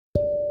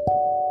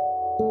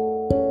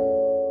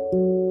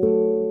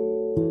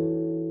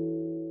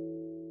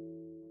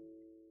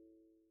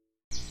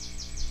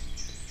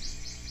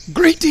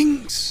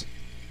Greetings,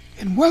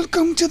 and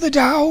welcome to the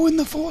Tao in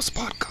the Force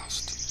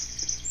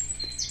podcast.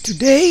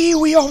 Today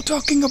we are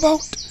talking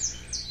about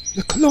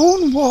the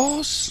Clone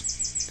Wars,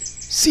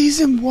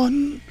 Season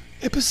 1,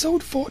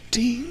 Episode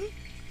 14,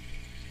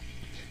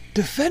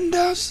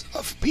 Defenders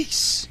of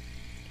Peace.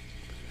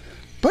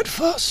 But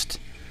first,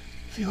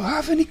 if you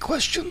have any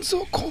questions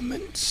or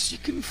comments, you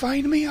can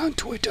find me on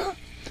Twitter,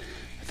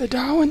 The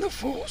Tao in the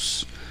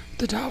Force,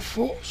 The Tao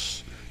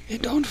Force,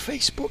 and on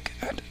Facebook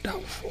at Tao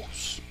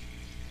Force.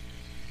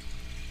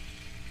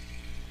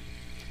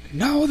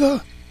 Now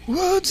the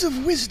words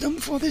of wisdom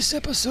for this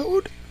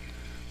episode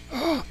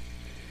are,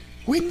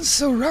 when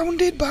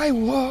surrounded by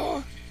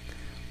war,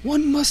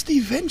 one must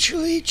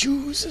eventually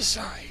choose a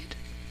side.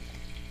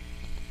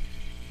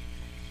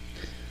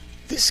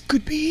 This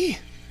could be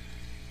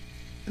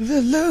the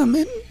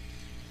Lurmen,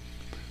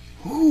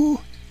 who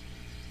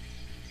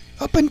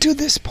up until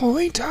this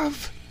point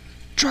have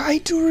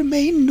tried to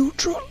remain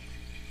neutral,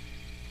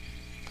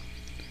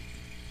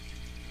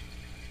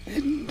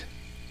 and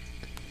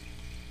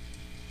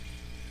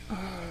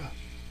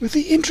with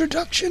the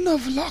introduction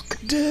of Lock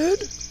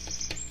Derd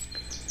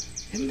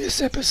in this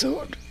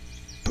episode,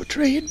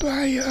 portrayed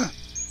by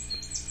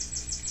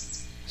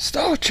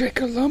Star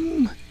Trek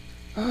alum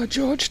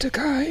George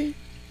Takei,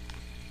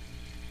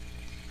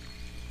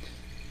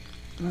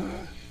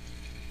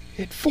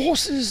 it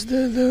forces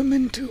the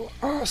Lurmen to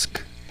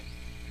ask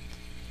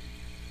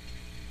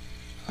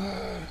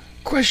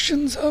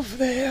questions of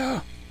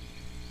their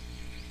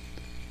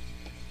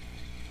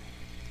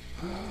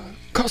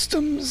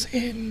customs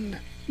and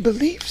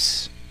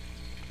beliefs.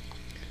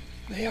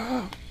 They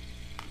are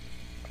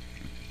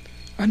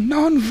a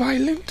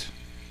non-violent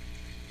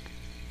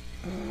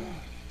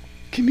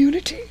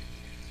community.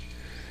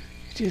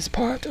 It is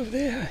part of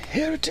their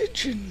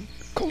heritage and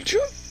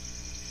culture,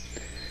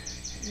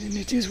 and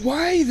it is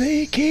why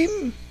they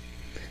came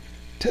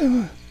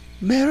to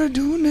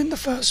Meridoon in the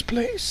first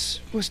place,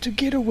 was to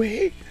get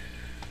away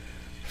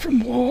from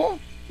war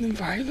and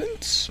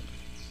violence.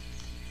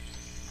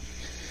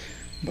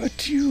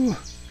 But you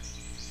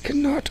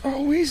cannot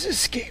always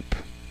escape.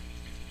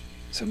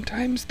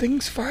 Sometimes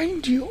things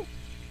find you,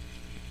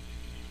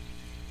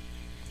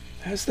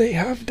 as they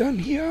have done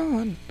here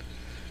on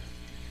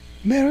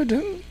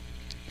Meridoon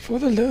for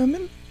the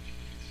Lurmen.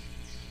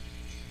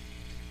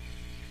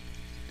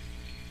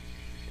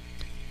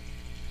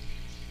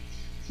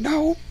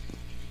 Now,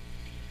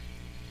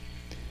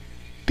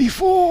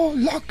 before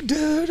Lock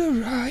Derd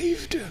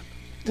arrived,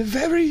 the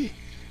very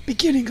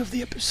beginning of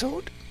the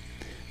episode,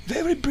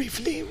 very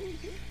briefly,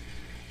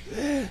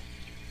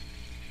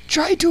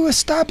 try to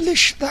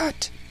establish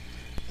that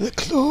the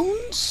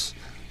clones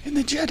and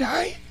the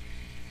Jedi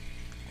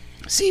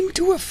seem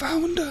to have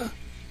found a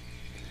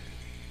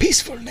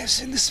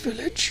peacefulness in this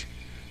village.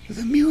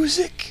 The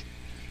music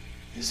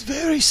is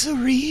very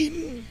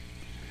serene,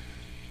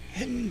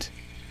 and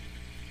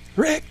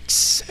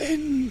Rex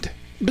and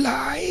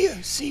Bly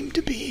seem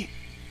to be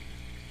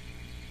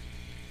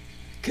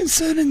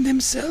concerning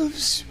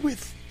themselves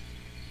with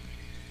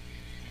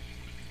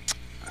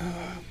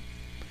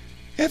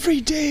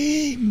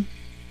everyday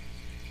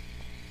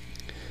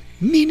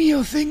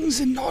menial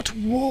things and not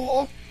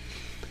war.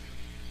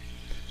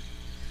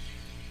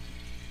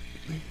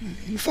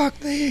 In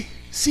fact, they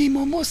seem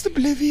almost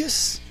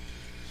oblivious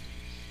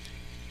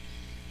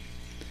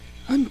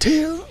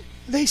until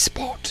they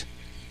spot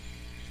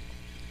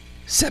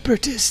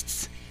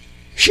separatists'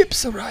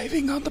 ships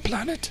arriving on the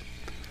planet,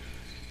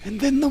 and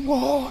then the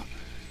war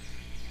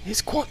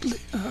is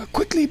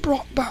quickly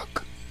brought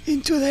back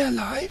into their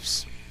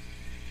lives.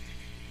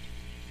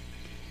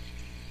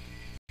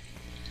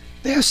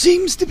 There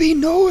seems to be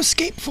no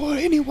escape for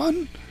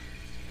anyone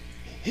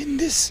in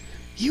this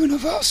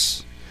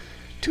universe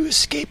to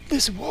escape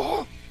this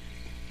war,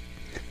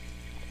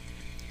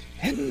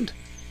 and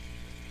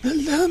the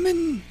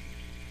Lurmen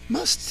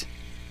must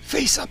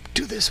face up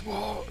to this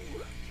war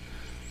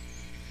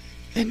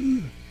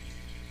and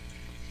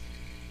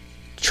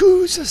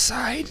choose a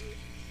side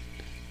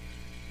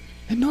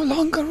and no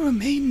longer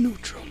remain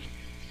neutral.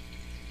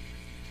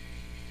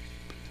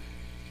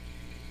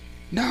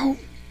 Now,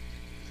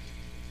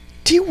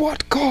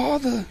 Tiwat Kar,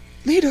 the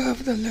leader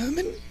of the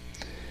Lurmen,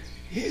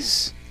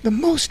 is the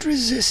most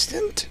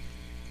resistant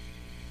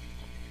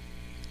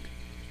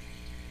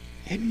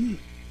and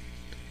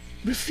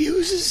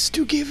refuses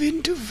to give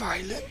in to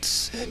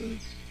violence,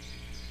 and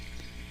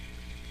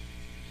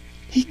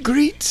he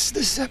greets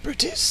the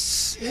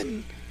separatists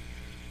and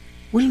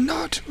will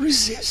not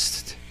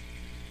resist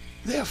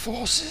their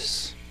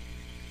forces.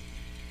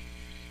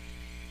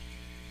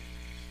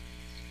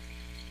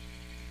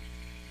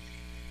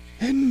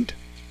 And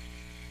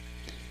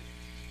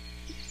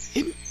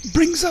it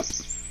brings up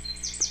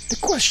the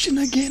question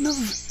again of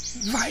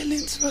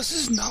violence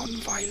versus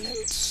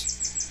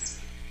non-violence.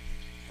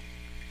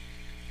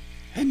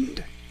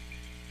 And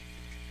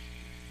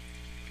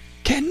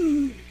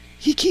can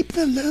he keep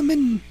the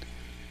Lurmen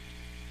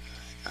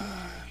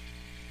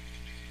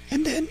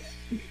and then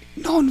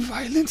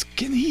non-violence,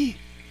 can he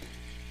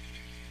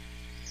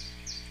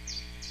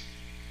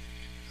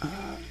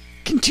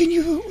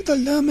continue the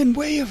Lerman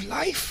way of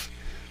life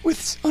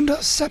under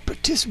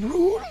separatist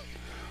rule,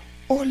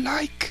 or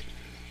like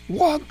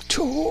Wag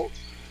To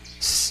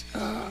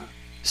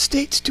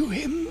states to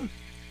him,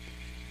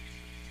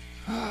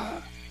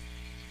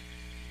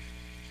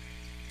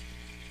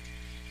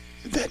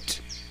 that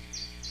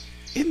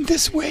in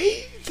this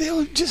way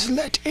they'll just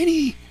let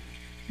any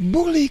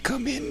bully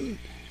come in.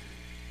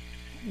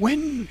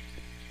 When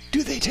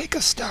do they take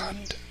a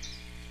stand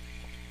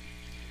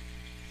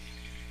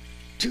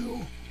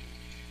to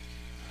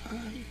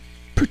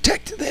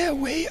protect their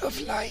way of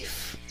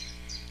life?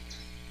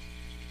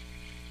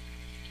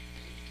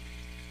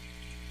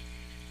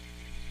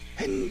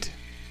 And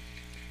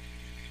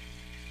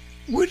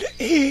would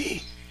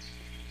a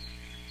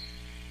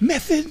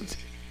method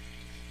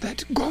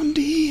that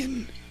Gandhi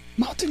and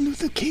Martin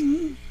Luther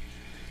King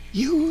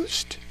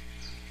used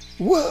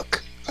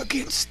work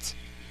against,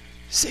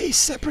 say,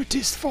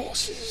 separatist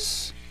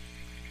forces?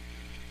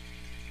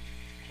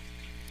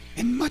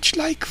 And much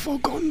like for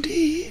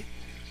Gandhi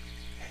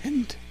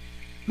and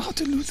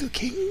Martin Luther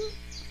King,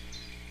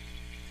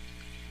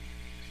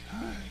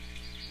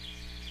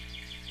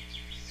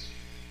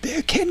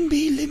 there can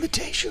be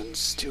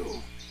limitations to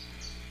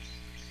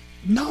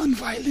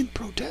non-violent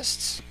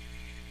protests.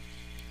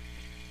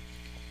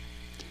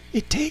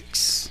 It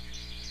takes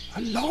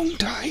a long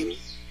time.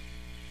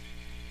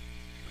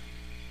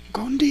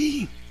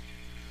 Gandhi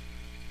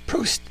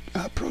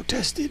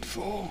protested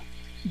for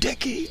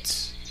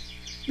decades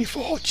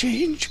before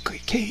change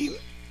came,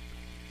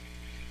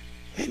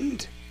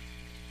 and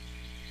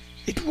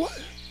it was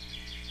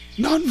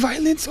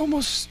non-violence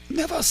almost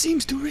never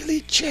seems to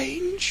really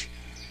change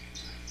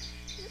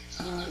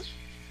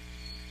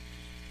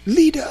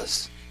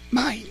leaders'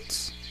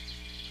 minds.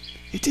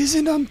 It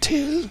isn't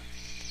until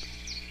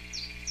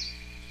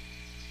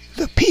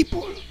the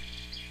people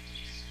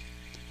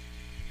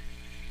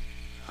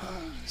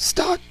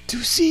start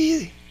to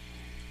see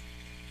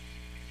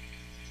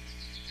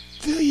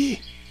the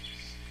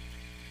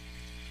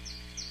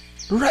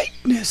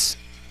rightness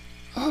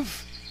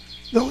of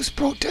those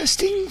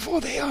protesting,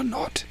 for they are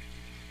not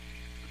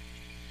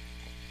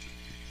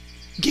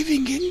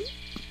giving in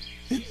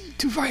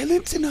to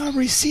violence and are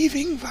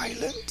receiving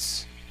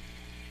violence.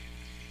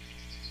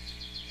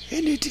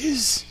 And it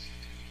is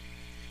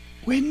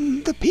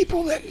when the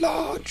people at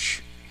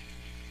large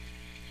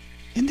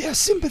and their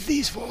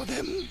sympathies for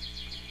them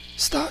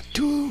start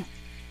to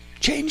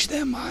change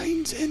their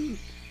minds and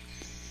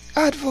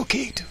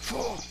advocate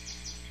for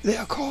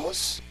their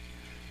cause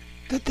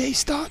that they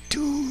start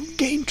to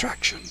gain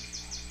traction.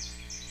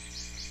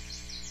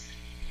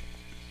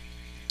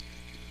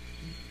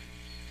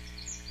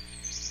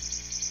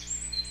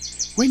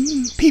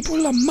 When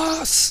people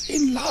amass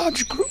in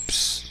large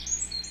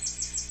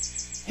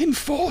groups and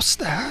force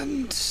the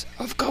hands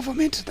of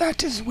government,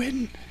 that is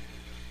when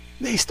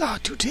they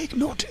start to take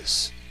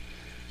notice.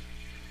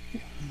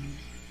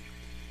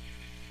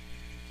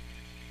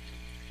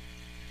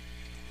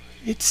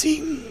 It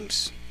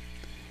seems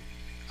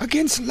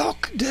against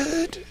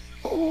Lockderd,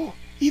 or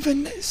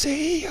even,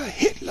 say, a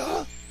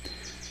Hitler,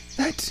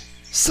 that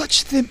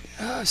such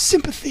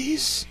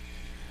sympathies,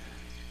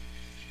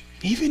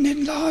 even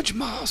in large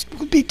mass,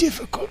 would be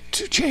difficult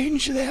to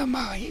change their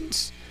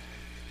minds.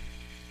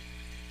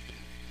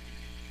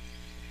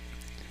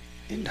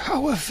 And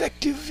how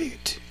effective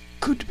it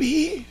could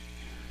be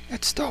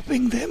at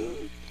stopping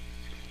them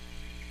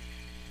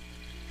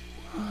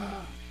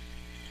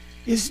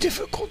is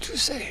difficult to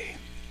say.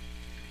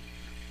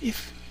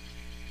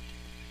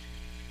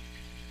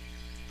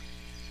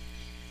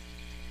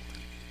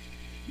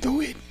 Though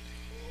it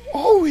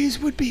always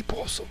would be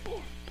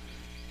possible,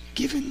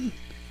 given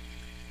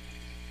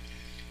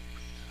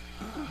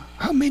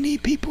how many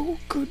people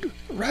could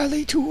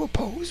rally to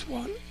oppose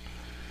one,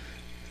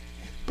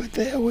 but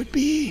there would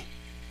be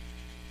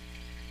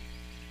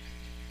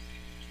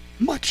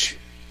much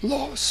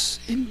loss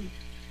in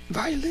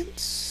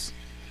violence,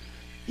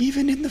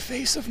 even in the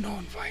face of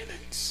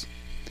non-violence.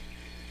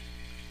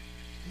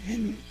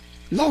 And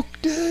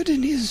Lockderd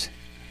and his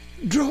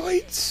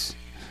droids,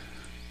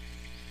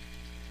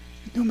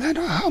 no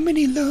matter how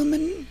many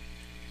Lerman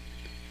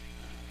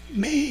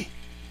may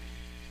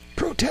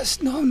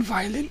protest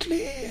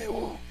non-violently,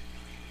 or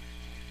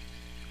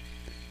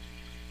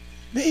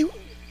they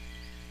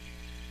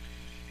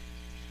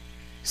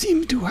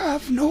seem to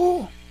have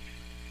no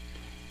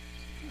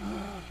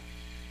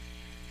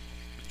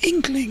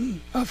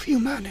inkling of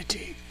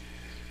humanity.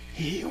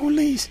 He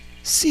only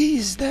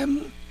sees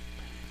them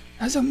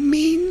as a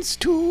means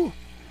to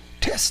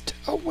test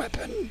a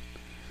weapon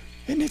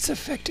and its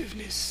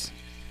effectiveness.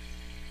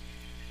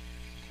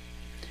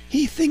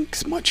 He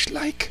thinks much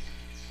like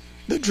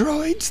the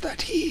droids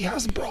that he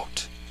has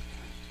brought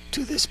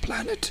to this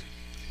planet,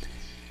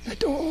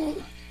 that all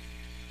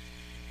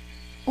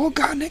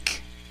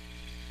organic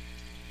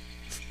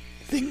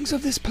things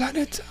of this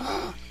planet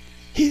are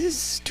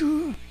his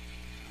to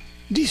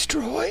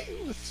destroy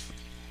with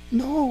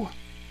no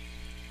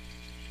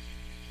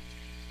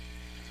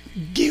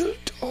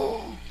guilt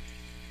or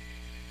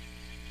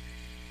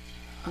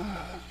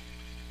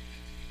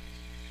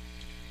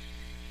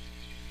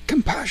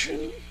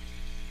fashion.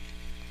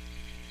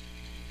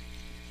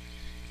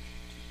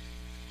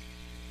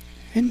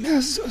 And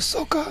as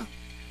Ahsoka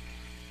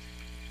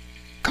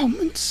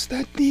comments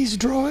that these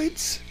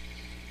droids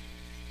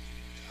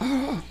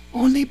are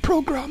only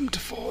programmed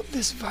for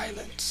this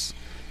violence,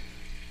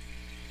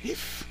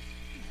 if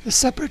the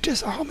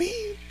Separatist army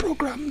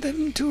programmed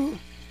them to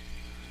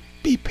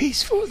be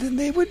peaceful, then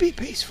they would be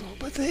peaceful,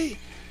 but they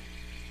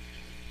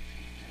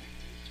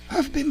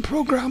have been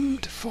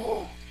programmed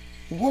for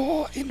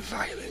war and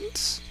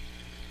violence,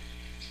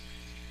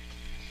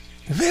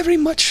 very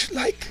much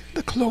like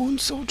the clone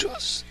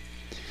soldiers,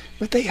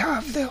 but they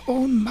have their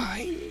own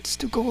minds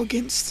to go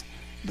against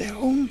their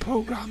own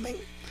programming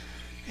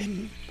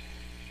and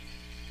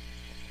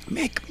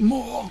make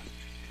more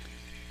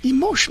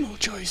emotional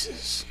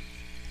choices.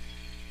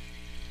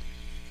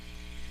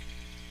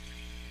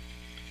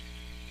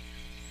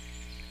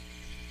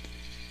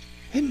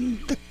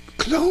 And the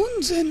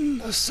clones in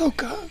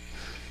Ahsoka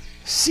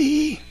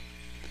see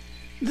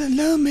the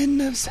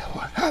Lurmen as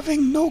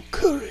having no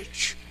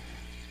courage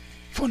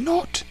for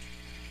not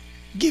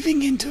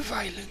giving into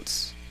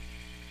violence.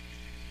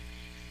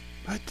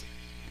 But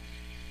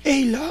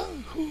Ayla,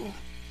 who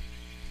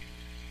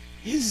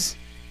is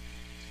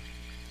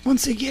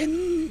once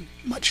again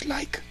much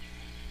like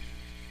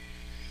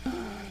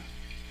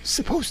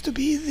supposed to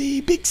be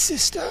the big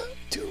sister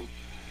to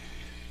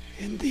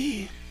in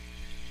the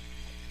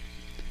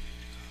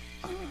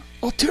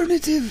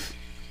alternative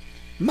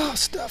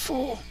master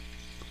for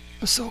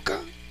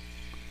Ahsoka,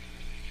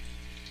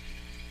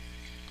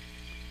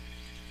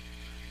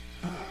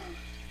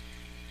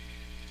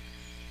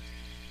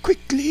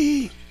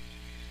 quickly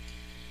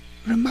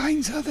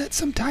reminds her that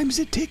sometimes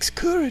it takes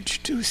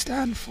courage to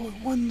stand for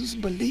one's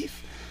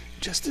belief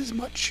just as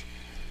much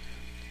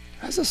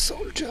as a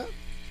soldier,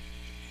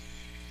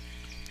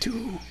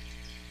 to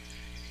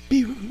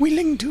be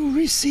willing to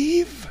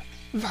receive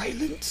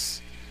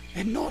violence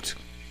and not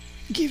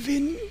give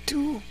in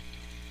to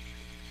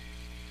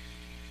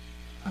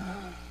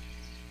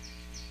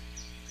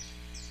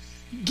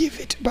give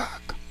it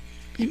back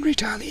in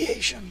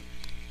retaliation.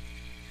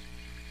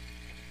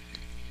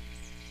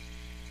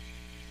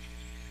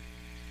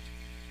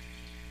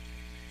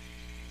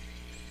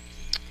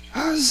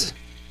 As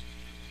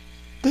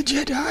the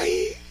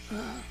Jedi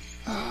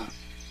are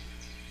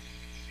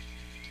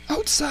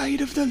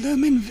outside of the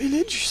Lurmen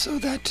village so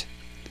that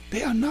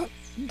they are not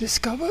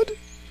discovered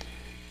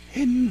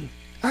and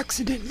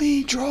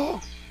accidentally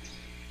draw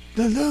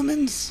the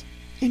Lurmens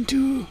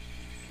into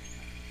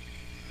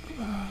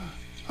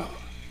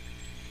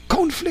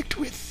conflict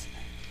with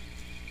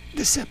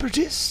the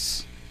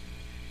Separatists,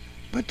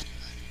 but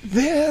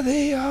there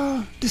they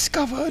are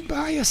discovered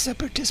by a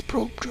Separatist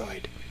probe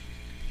droid,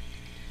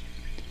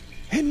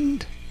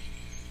 and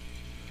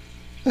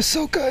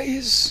Ahsoka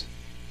is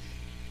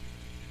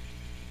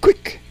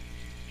quick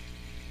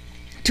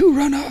to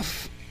run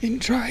off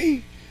and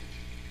try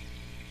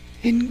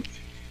and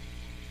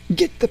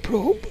get the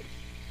probe,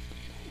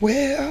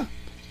 where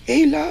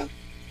Ayla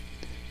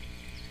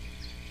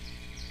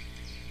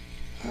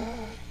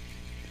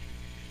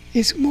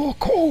is more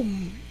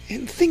calm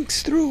and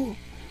thinks through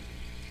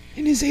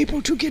and is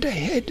able to get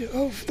ahead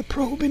of the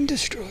probe and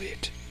destroy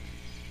it.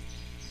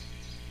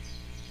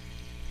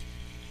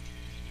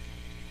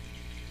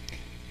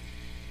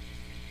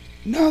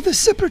 Now the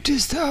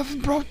Separatists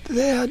have brought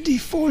their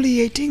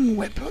defoliating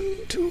weapon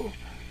to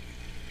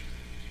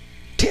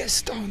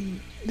test on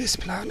this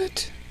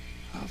planet,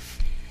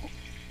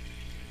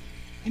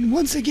 and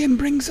once again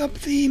brings up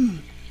the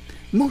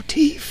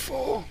motif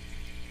or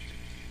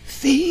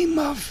theme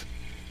of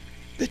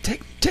the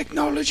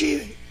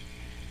technology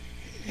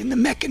in the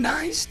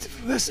mechanized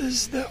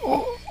versus the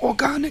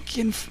organic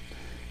and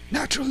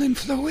natural and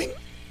flowing.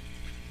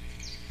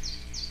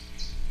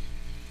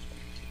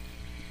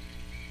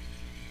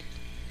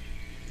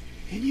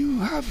 And you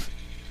have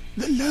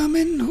the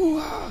Lurmen, who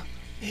are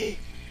a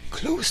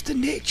close to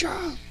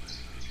nature,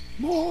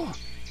 more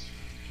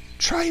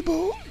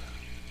tribal,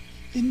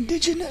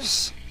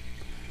 indigenous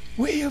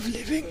way of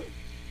living.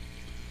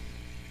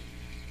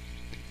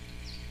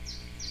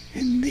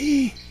 In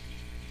the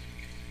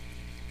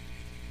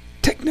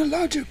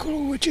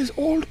technological, which is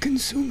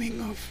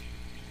all-consuming of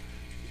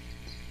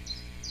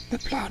the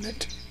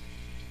planet.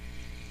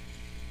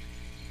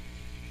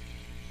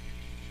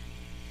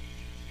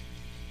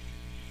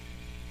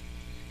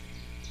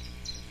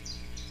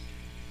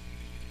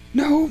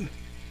 Now,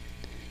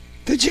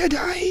 the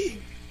Jedi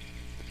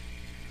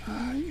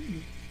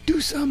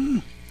do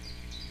some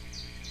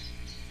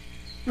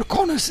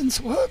reconnaissance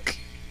work,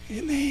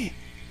 and they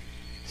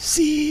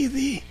see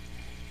the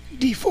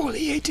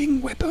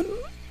defoliating weapon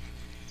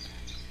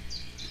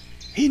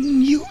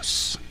in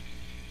use,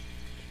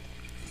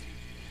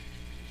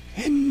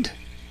 and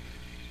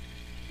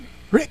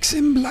Rex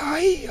and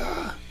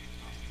Bly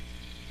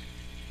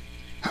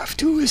have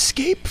to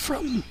escape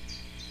from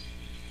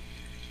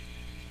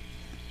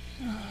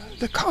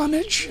the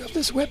carnage of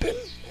this weapon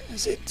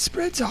as it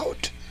spreads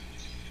out,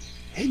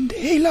 and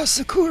Ayla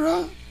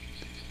Secura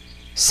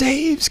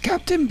saves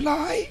Captain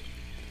Bly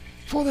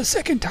for the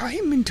second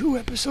time in 2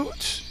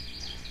 episodes,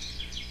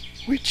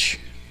 which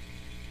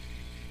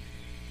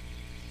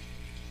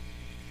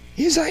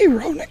is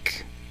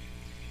ironic,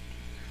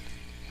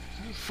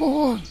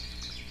 for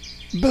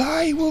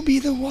Bly will be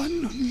the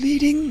one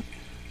leading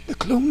the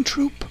clone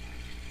troop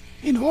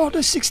in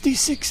Order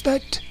 66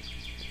 that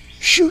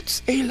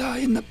shoots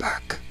Ayla in the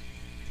back.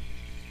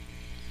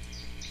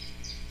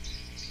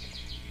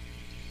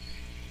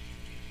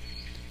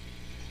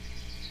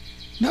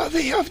 Now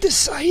they have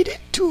decided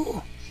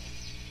to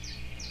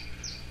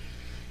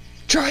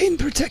try and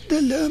protect the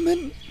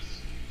Lurmen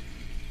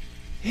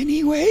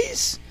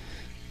anyways,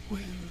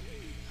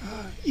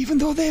 even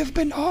though they have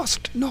been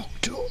asked not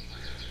to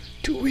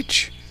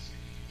which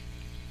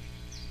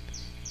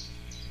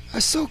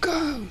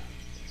Ahsoka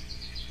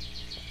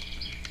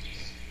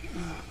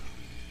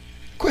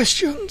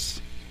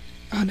questions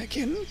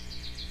Anakin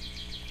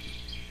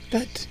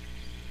that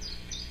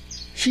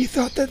she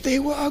thought that they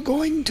were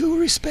going to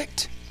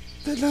respect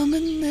the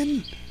Lurmen,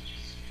 and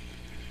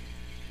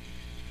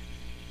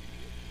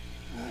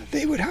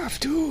they would have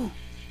to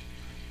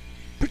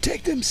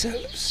protect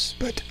themselves.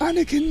 But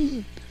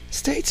Anakin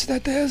states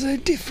that there's a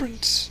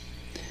difference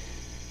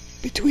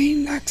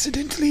between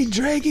accidentally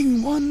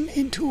dragging one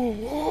into a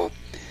war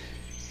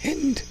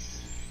and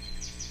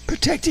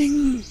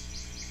protecting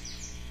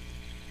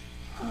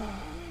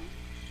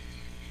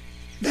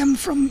them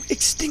from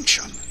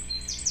extinction.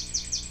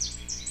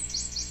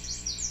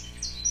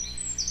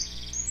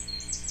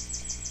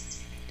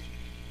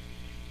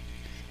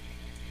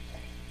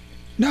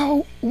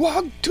 Now,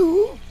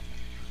 Wagtu,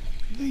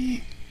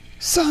 the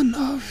son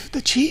of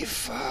the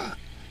chief,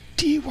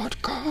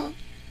 Tiwatka,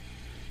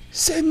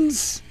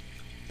 sends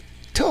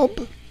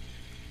Tub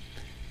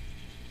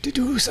to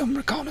do some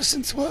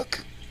reconnaissance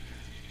work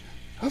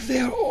of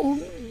their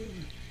own,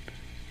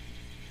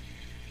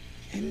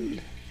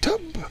 and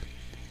Tub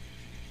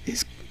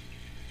is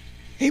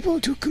able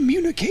to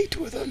communicate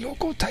with a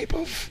local type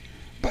of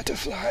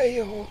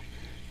butterfly,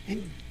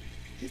 and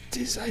it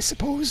is, I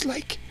suppose,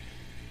 like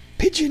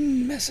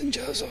pigeon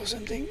messengers or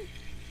something,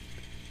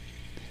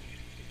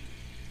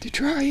 to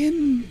try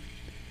and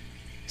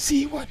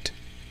see what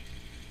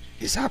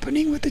is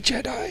happening with the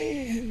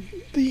Jedi and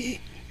the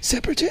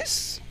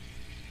Separatists.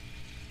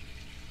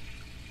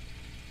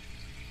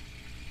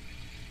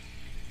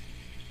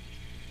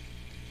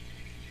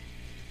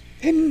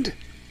 And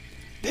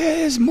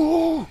there is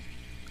more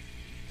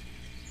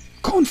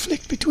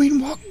conflict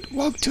between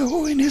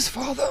Wagto and his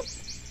father.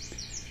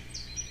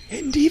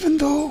 And even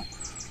though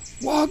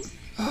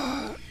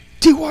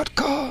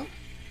Tiwatka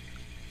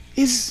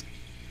his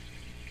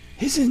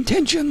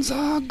intentions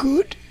are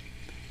good,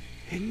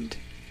 and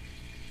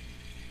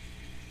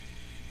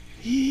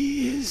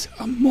he is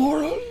a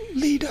moral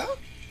leader,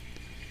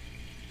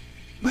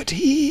 but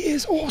he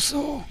is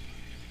also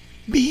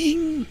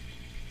being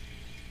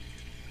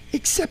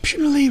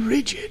exceptionally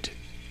rigid,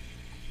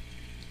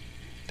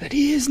 that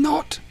he is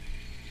not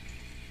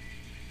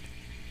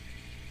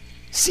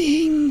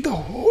seeing the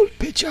whole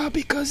picture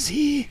because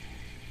he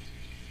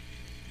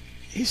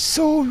is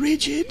so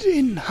rigid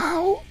in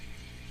how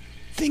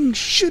things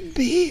should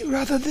be,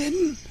 rather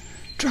than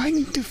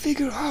trying to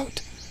figure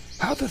out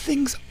how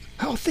things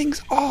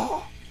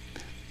are.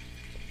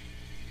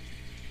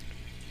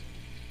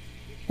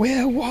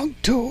 Where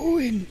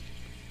Wagto and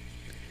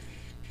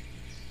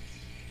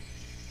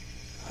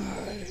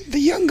the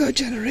younger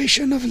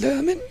generation of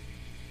Lurmen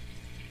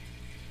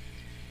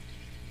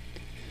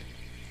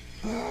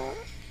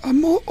are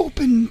more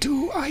open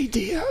to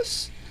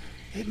ideas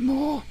and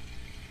more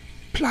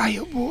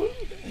pliable,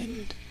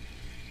 and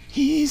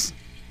he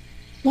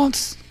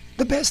wants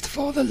the best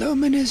for the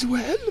Lurmen as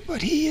well,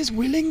 but he is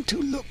willing to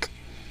look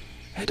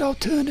at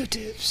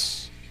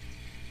alternatives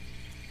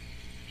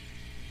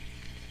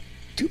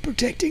to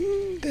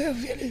protecting their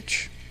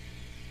village,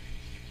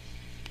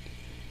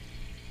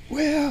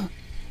 where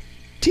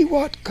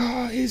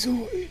Tiwatka is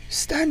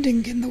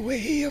standing in the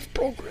way of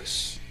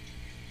progress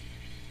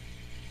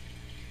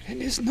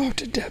and is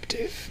not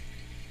adaptive.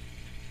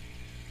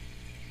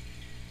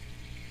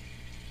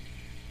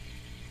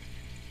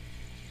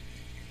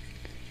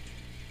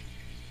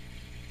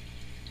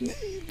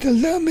 The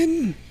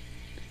Lurmen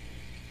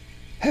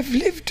have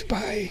lived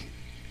by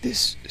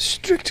this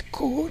strict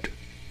code,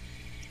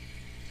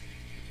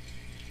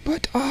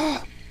 but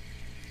are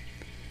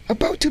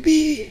about to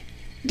be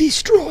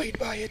destroyed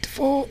by it,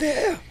 for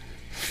their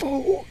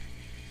foe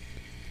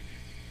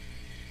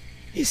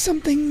is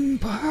something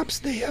perhaps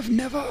they have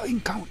never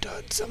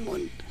encountered,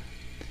 someone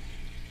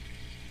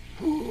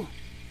who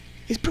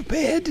is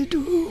prepared to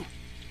do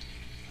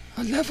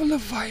a level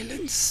of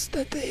violence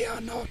that they are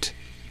not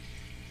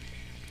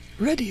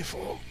ready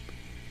for.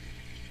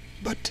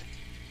 But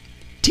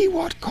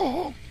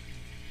Tiwatka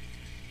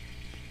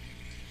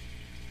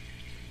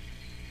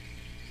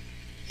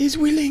is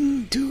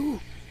willing to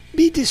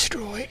be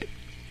destroyed,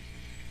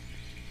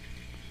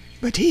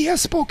 but he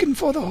has spoken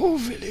for the whole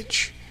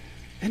village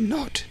and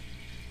not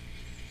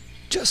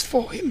just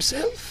for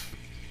himself.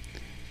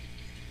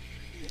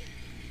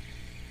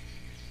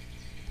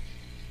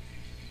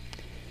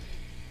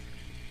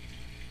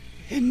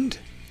 And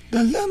the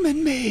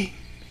Lurmen may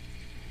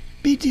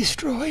be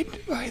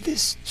destroyed by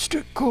this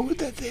strict code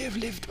that they have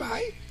lived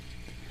by.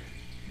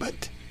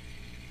 But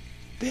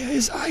there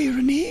is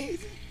irony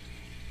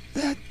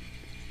that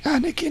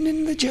Anakin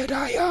and the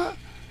Jedi are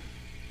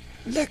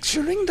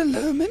lecturing the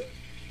Lurmen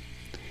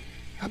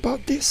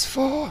about this,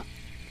 for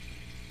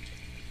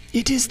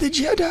it is the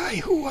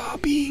Jedi who are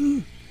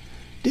being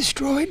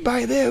destroyed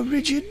by their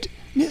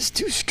rigidness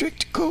to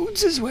strict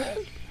codes as well,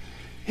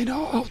 and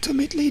are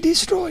ultimately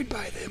destroyed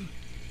by them.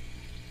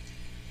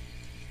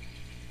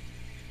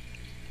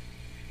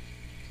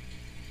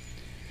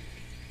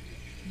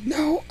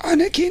 Now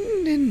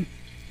Anakin and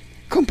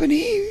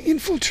company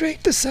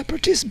infiltrate the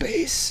Separatist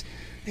base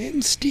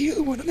and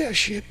steal one of their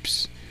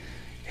ships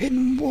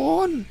and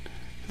warn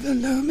the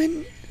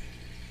Lurmen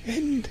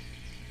and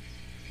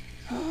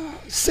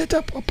set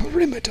up a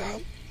perimeter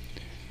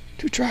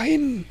to try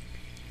and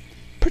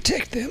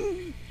protect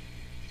them.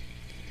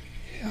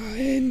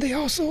 And they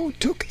also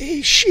took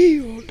a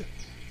shield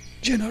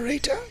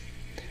generator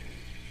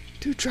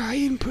to try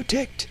and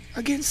protect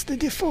against the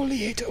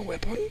defoliator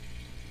weapon.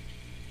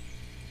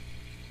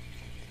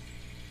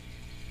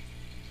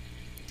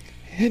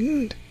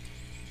 And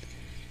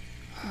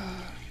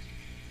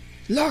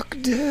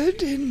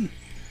Lockdead and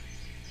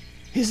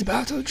his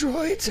battle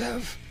droids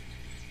have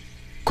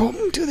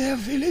come to their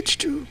village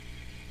to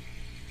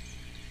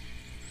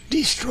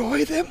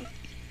destroy them.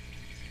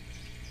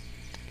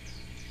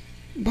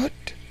 But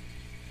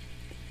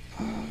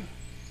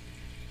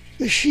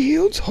the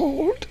shields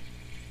hold.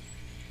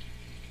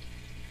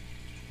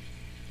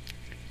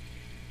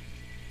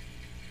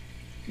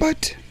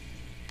 But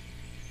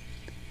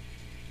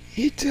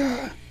it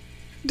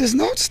does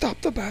not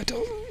stop the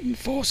battle and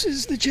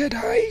forces the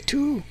Jedi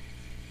to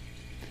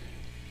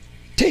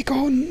take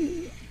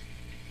on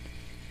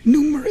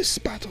numerous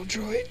battle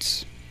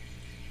droids.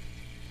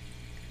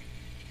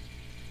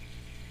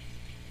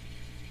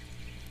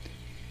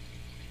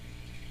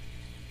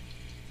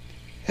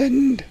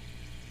 And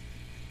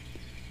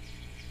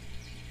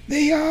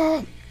they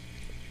are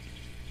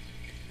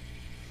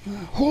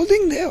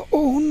holding their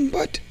own,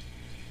 but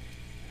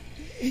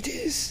it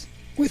is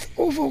with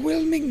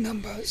overwhelming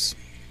numbers.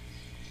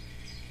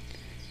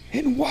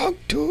 And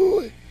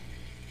Wagtu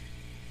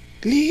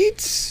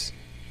leads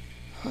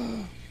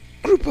a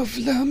group of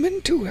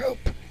Lurmen to help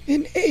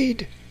and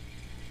aid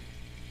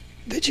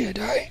the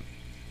Jedi,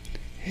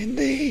 and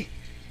they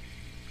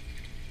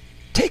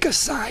take a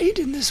side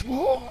in this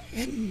war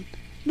and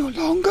no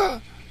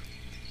longer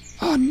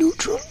are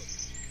neutral.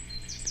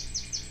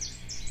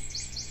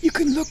 You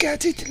can look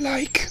at it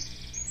like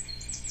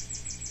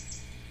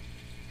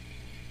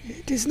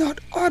it is not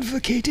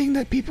advocating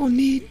that people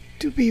need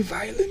to be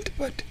violent,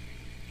 but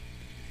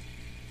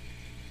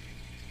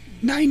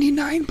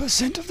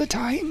 99% of the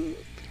time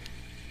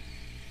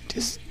it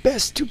is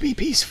best to be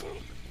peaceful.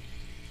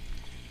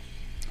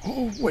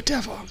 Or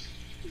whatever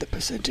the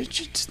percentage,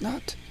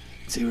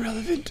 it's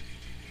irrelevant.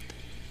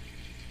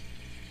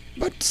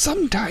 But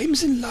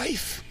sometimes in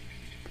life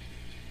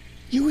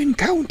you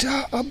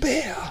encounter a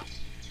bear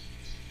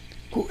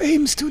who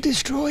aims to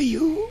destroy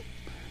you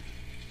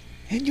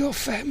and your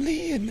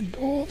family and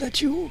all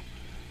that you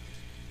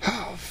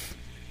have.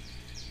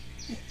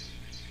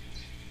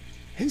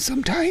 And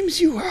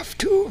sometimes you have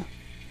to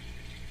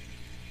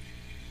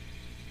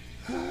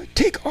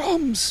take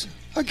arms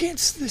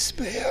against this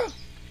bear.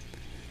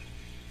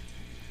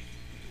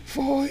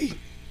 For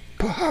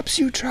perhaps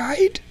you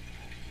tried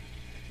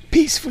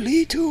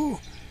peacefully to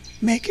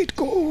make it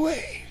go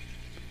away.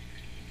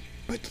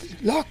 But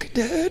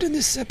Lockdead and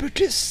the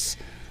Separatists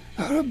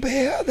are a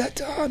bear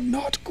that are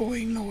not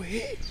going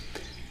away,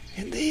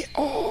 and they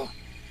are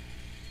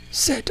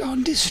set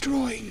on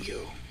destroying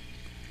you.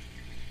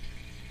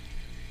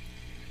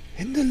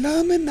 And the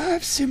Lurmen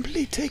have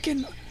simply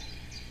taken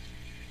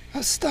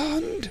a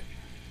stand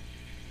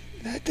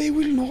that they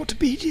will not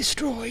be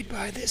destroyed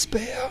by this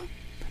bear.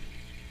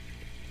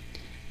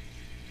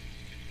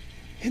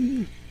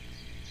 And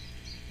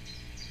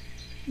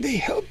they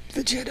help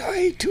the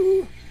Jedi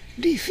to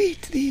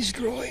defeat these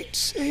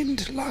droids and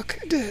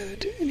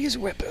Lockdead and his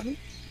weapon.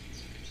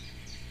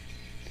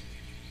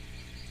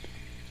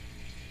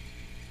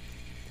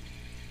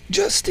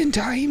 Just in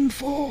time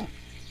for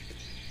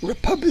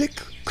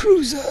Republic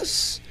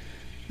cruisers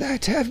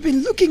that have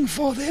been looking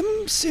for them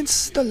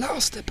since the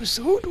last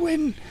episode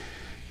when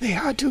they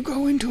had to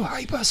go into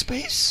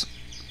hyperspace.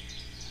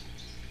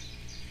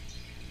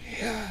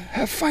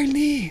 Have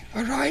finally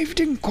arrived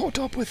and caught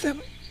up with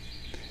them,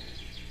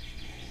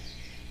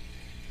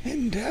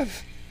 and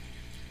have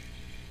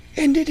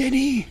ended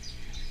any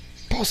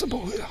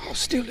possible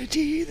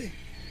hostility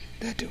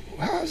that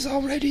has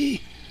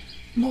already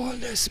more or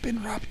less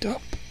been wrapped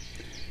up.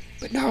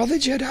 But now the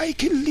Jedi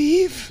can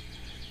leave,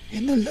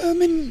 and the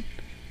Lurmen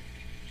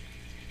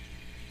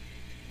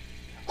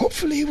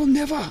hopefully will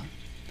never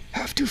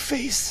have to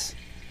face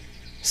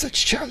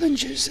such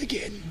challenges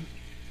again.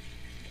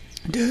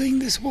 During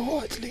this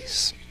war, at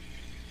least.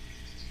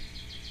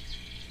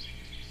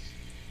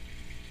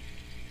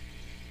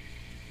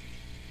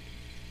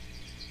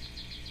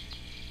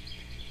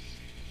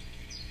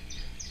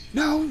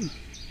 Now,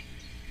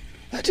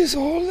 that is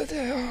all that I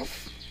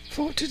have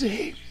for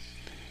today,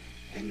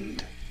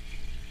 and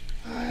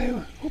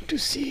I hope to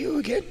see you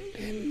again,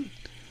 and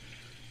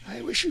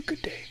I wish you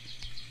good day.